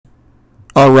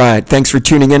All right. Thanks for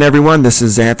tuning in, everyone. This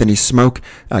is Anthony Smoak.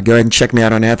 Go ahead and check me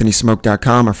out on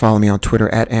anthonysmoak.com or follow me on Twitter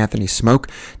at AnthonySmoak.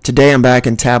 Today I'm back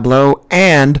in Tableau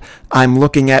and I'm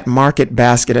looking at market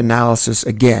basket analysis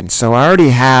again. So I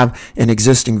already have an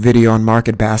existing video on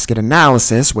market basket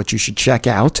analysis, which you should check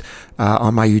out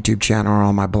on my YouTube channel or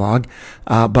on my blog.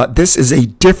 But this is a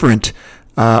different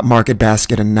market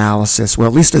basket analysis, well,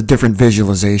 at least a different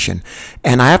visualization.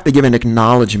 And I have to give an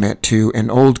acknowledgement to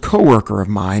an old coworker of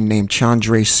mine named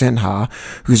Chandray Sinha,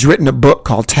 who's written a book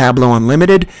called Tableau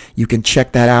Unlimited. You can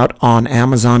check that out on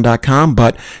Amazon.com,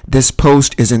 but this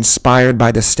post is inspired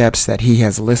by the steps that he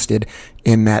has listed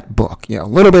in that book. A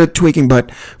little bit of tweaking,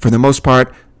 but for the most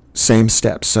part, same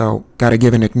steps. So got to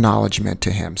give an acknowledgement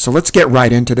to him. So let's get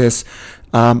right into this.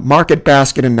 Market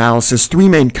basket analysis, three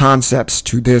main concepts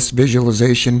to this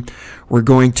visualization. We're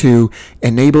going to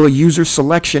enable a user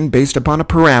selection based upon a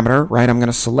parameter, right? I'm going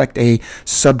to select a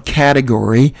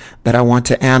subcategory that I want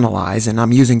to analyze, and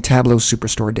I'm using Tableau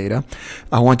Superstore data.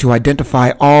 I want to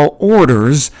identify all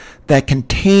orders that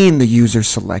contain the user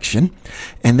selection,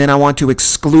 and then I want to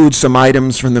exclude some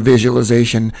items from the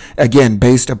visualization, again,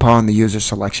 based upon the user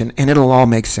selection, and it'll all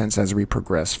make sense as we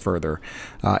progress further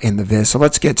in the viz. So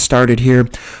let's get started here.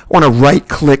 I want to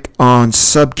right-click on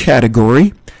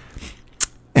subcategory,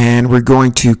 and we're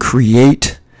going to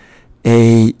create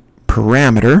a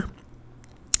parameter,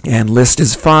 and list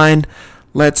is fine.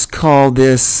 Let's call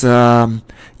this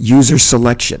user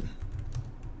selection.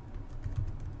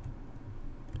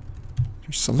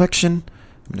 Selection.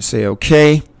 I'm going to say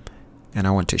OK, and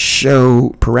I want to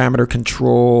show parameter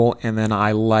control, and then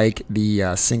I like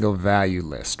the single value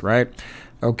list, right?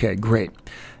 Okay, great.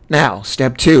 Now,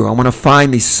 step two, I want to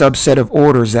find the subset of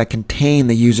orders that contain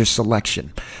the user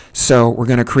selection. So we're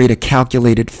going to create a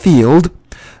calculated field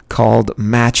called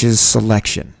matches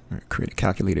selection. Create a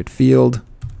calculated field.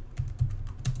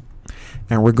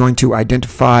 And we're going to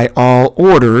identify all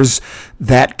orders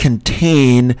that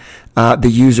contain the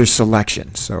user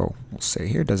selection. So we'll say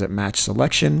here, does it match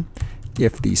selection?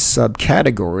 If the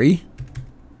subcategory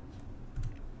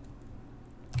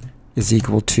is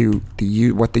equal to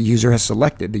what the user has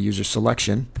selected, the user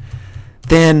selection,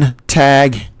 then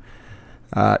tag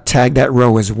that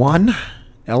row as 1,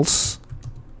 else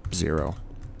 0.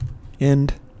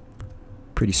 End.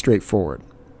 Pretty straightforward.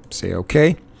 Say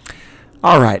OK.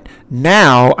 All right,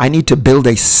 now I need to build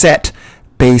a set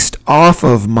based off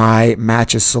of my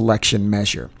matches selection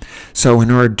measure. So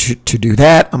in order to do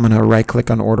that, I'm going to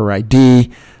right-click on Order ID.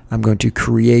 I'm going to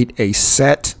create a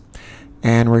set,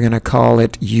 and we're going to call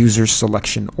it User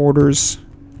Selection Orders.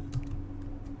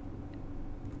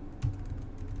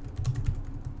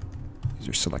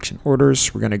 User Selection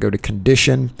Orders. We're going to go to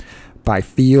Condition by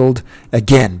Field.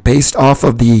 Again, based off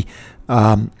of the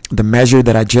measure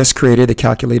that I just created, the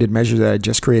calculated measure that I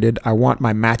just created, I want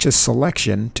my matches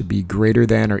selection to be greater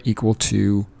than or equal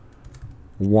to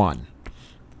 1.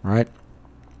 All right,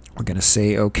 we're going to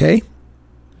say OK.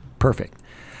 Perfect.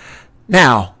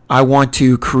 Now, I want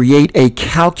to create a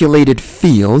calculated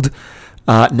field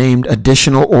named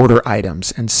additional order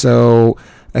items. And so,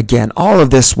 again, all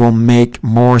of this will make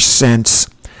more sense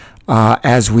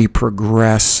as we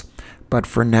progress. But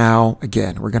for now,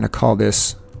 again, we're going to call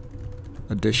this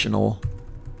additional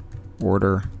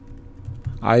order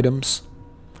items,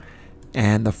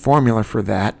 and the formula for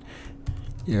that,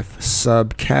 if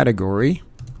subcategory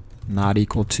not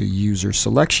equal to user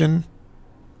selection,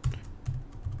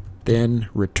 then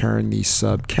return the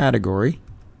subcategory,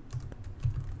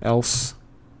 else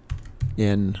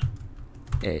in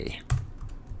A.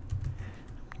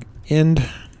 End.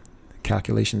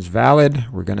 Calculation's valid.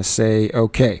 We're going to say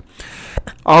OK.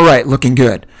 All right, looking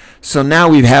good. So now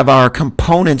we have our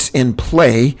components in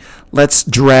play. Let's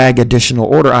drag additional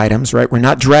order items, right? We're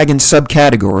not dragging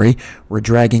subcategory. We're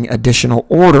dragging additional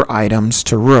order items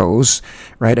to rows,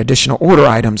 right? Additional order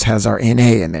items has our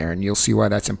NA in there, and you'll see why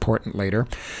that's important later.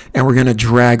 And we're going to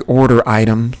drag order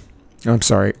ID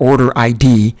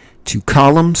to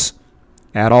columns,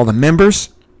 add all the members,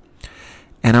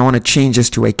 and I want to change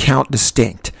this to a count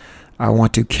distinct. I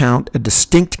want to count a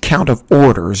distinct count of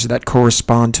orders that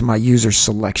correspond to my user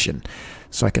selection.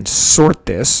 So I can sort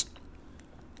this,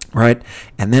 right?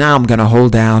 And then I'm going to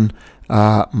hold down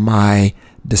my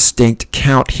distinct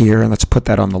count here, and let's put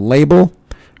that on the label,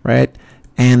 right?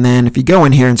 And then if you go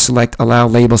in here and select allow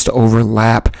labels to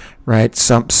overlap, right?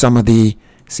 Some of the,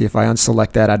 see if I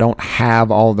unselect that, I don't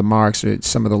have all the marks.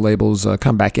 Some of the labels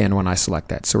come back in when I select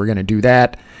that. So we're going to do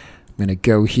that. I'm going to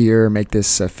go here, make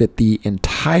this fit the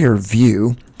entire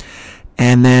view.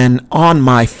 And then on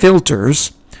my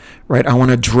filters, right, I want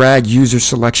to drag user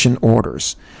selection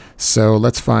orders. So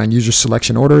let's find user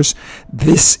selection orders.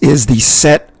 This is the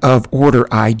set of order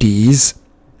IDs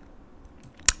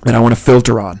that I want to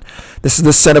filter on. This is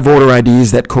the set of order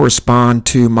IDs that correspond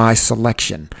to my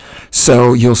selection.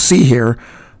 So you'll see here,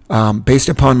 based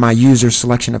upon my user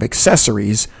selection of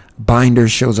accessories,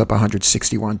 binders shows up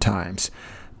 161 times.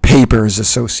 Paper is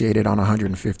associated on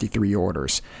 153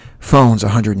 orders. Phones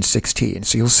 116.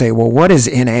 So you'll say, well, what is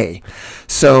NA?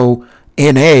 So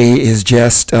NA is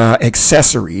just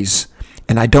accessories,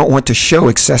 and I don't want to show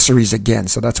accessories again,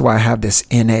 so that's why I have this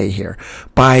NA here.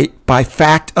 By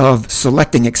fact of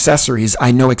selecting accessories,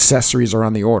 I know accessories are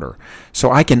on the order. So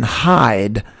I can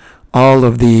hide all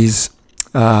of these,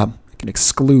 I can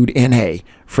exclude NA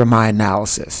from my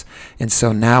analysis. And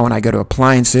so now when I go to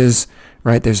appliances,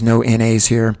 right, there's no NAs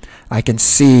here. I can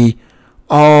see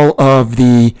all of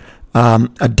the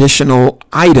additional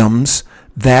items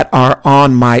that are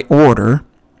on my order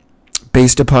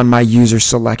based upon my user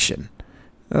selection.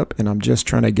 And I'm just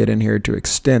trying to get in here to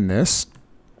extend this,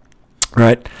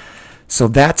 right? So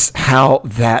that's how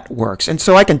that works. And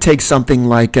so I can take something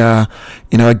like,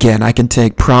 again, I can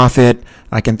take profit.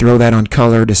 I can throw that on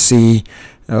color to see.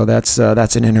 Oh, that's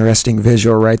an interesting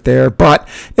visual right there. But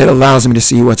it allows me to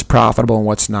see what's profitable and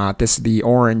what's not. The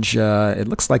orange, it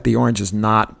looks like the orange is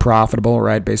not profitable,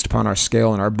 right, based upon our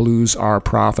scale, and our blues are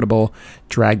profitable.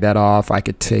 Drag that off. I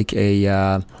could take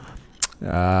a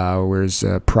where's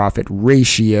profit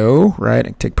ratio, right? I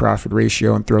can take profit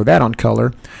ratio and throw that on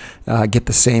color. Get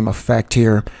the same effect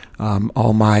here.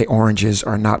 All my oranges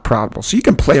are not profitable. So you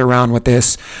can play around with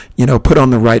this, put on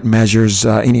the right measures,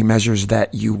 any measures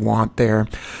that you want there.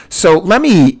 So let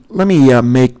me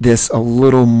make this a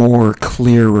little more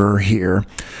clearer here.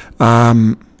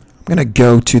 I'm going to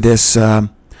go to this. I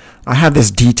have this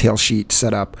detail sheet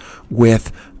set up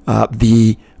with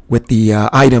the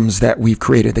items that we've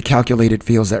created, the calculated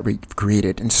fields that we've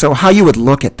created. And so how you would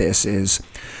look at this is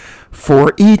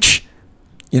for each,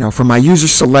 for my user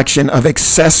selection of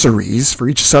accessories, for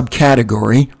each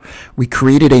subcategory, we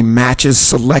created a matches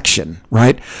selection,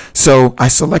 right? So I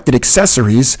selected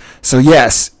accessories. So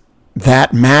yes,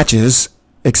 that matches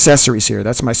accessories here.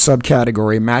 That's my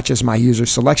subcategory, matches my user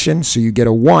selection. So you get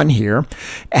a 1 here.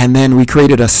 And then we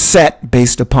created a set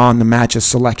based upon the matches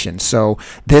selection. So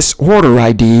this order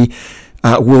ID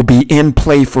will be in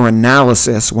play for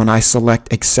analysis when I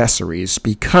select accessories,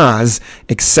 because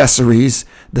accessories,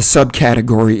 the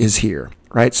subcategory is here,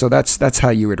 right? So that's how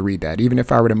you would read that. Even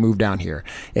if I were to move down here,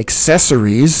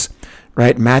 accessories,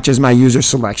 right, matches my user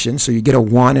selection. So you get a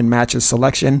 1 in matches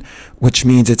selection, which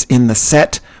means it's in the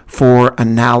set for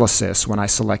analysis when I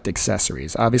select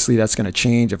accessories. Obviously, that's going to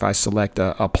change if I select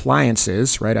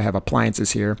appliances, right? I have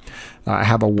appliances here. I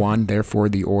have a 1, therefore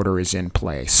the order is in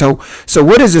play. So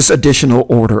what is this additional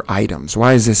order items?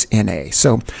 Why is this NA?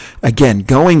 So again,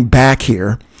 going back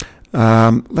here,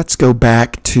 let's go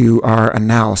back to our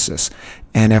analysis.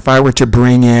 And if I were to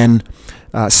bring in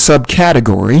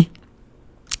subcategory,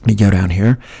 let me go down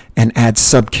here and add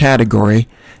subcategory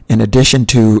in addition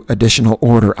to additional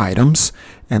order items.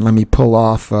 And let me pull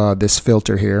off this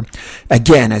filter here.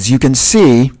 Again, as you can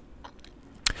see,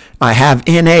 I have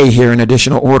NA here in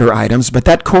additional order items, but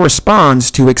that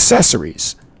corresponds to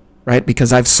accessories, right?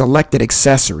 Because I've selected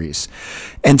accessories.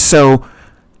 And so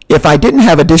if I didn't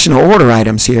have additional order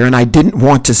items here and I didn't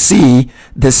want to see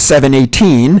this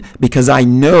 718 because I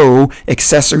know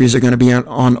accessories are going to be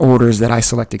on orders that I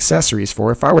select accessories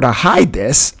for, if I were to hide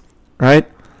this, right,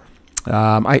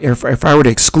 if I were to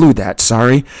exclude that,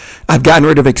 sorry, I've gotten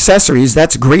rid of accessories.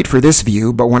 That's great for this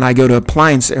view, but when I go to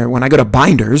when I go to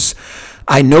binders,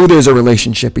 I know there's a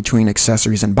relationship between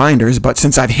accessories and binders, but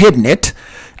since I've hidden it,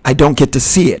 I don't get to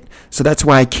see it. So that's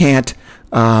why I can't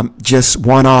just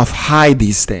one-off hide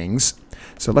these things.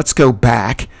 So let's go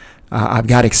back. I've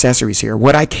got accessories here.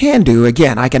 What I can do,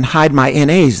 again, I can hide my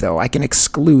NAs though. I can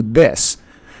exclude this,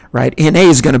 right? NA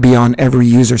is going to be on every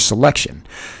user selection.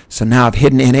 So now I've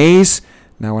hidden NAs.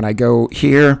 Now when I go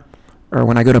here, or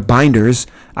when I go to binders,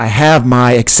 I have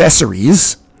my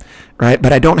accessories, right?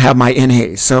 But I don't have my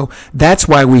NAs. So that's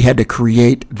why we had to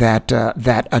create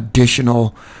that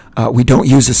additional. We don't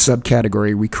use a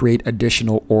subcategory. We create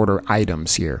additional order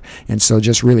items here. And so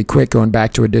just really quick, going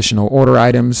back to additional order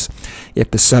items,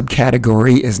 if the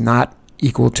subcategory is not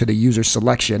equal to the user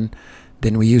selection,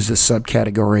 then we use the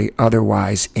subcategory,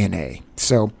 otherwise NA.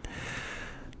 So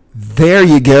There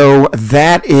you go.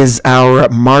 That is our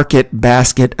market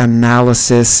basket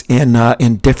analysis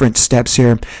in different steps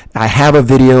here. I have a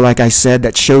video, like I said,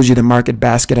 that shows you the market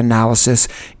basket analysis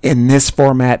in this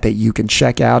format that you can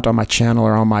check out on my channel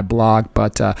or on my blog.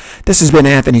 But this has been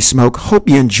Anthony Smoak. Hope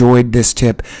you enjoyed this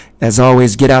tip. As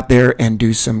always, get out there and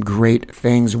do some great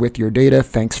things with your data.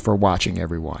 Thanks for watching,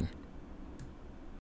 everyone.